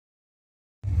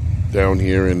down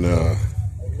here in the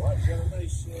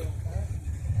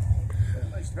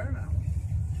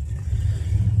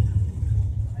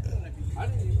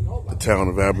town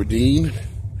of Aberdeen,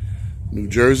 New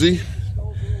Jersey.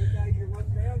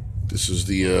 This is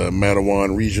the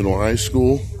Matawan Regional High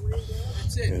School,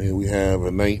 and here we have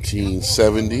a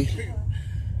 1970.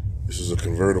 This is a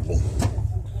convertible,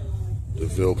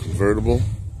 Deville convertible.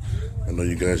 I know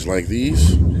you guys like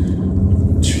these.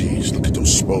 Jeez, look at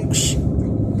those spokes.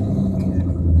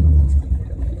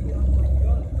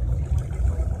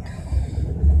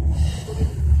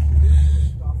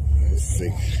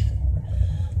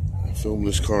 I filmed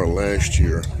this car last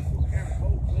year.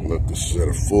 Look, this is at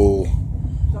a full,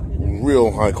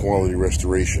 real high quality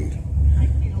restoration.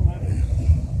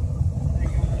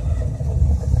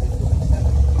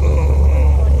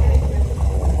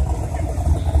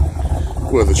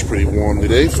 Weather's pretty warm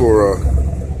today for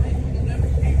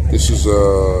this is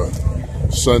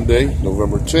Sunday,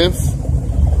 November 10th,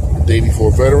 the day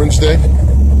before Veterans Day.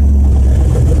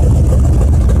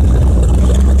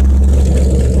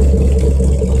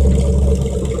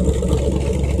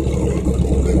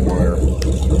 That wire,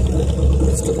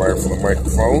 that's the wire for the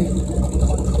microphone.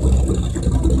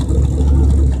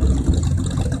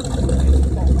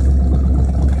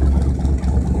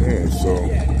 Yeah, so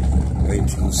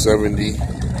 1970.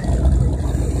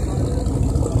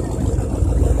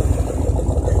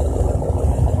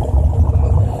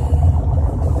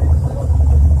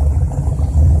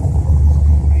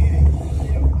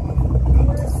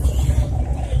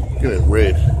 Look at that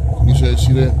red. You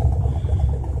see that?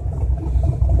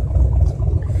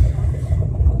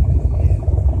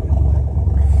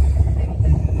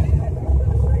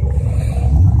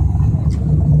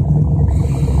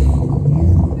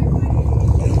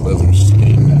 Leather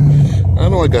stain. I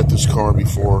know I got this car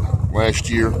before last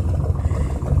year, but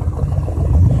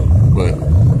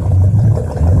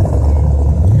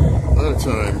a lot of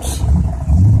times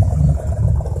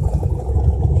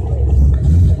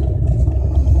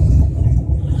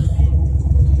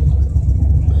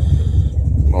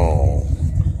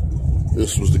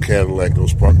this was the Cadillac that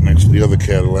was parked next to the other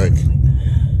Cadillac.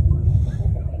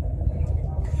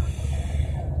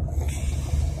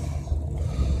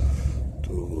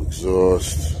 Dual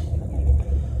exhaust.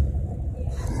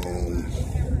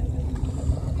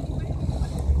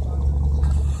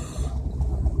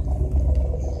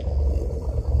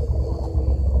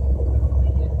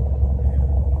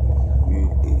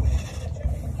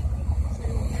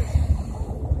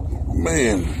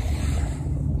 Man,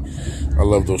 I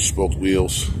love those spoked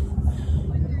wheels.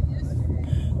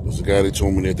 There's a guy that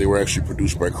told me that they were actually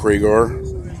produced by Kragar,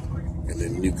 and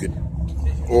then you could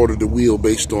order the wheel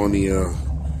based on the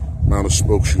amount of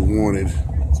spokes you wanted.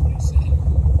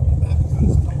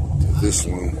 This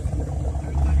one,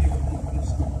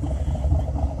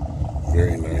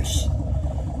 very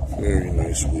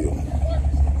nice wheel.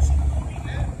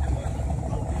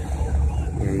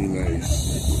 Very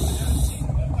nice.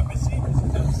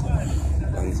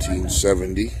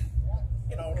 1970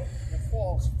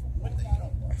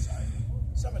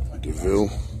 Deville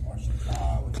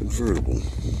convertible.